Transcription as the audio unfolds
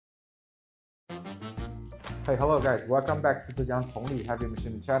Hey, hello guys, welcome back to Zhejiang Tongli Heavy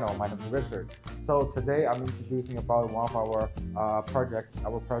Machinery channel. My name is Richard. So today I'm introducing about one of our project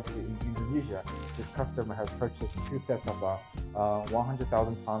in Indonesia. This customer has purchased two sets of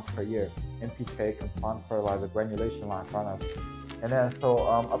 100,000 tons per year NPK compound fertilizer granulation line from us. And then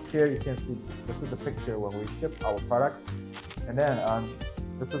up here you can see this is the picture when we ship our products. And then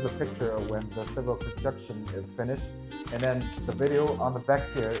this is a picture when the civil construction is finished. And then the video on the back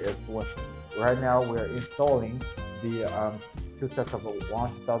here is what right now we're installing the two sets of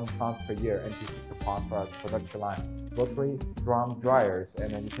 100,000 tons per year NPK compound for our production line. Rotary drum dryers,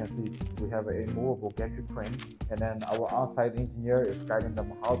 and then you can see we have a movable gantry crane, and then our on-site engineer is guiding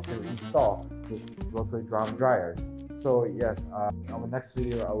them how to install this rotary drum dryers. So yeah, in our next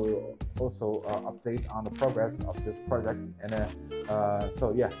video I will also update on the progress of this project, and then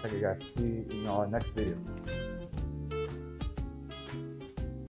so yeah, thank you guys, see you in our next video.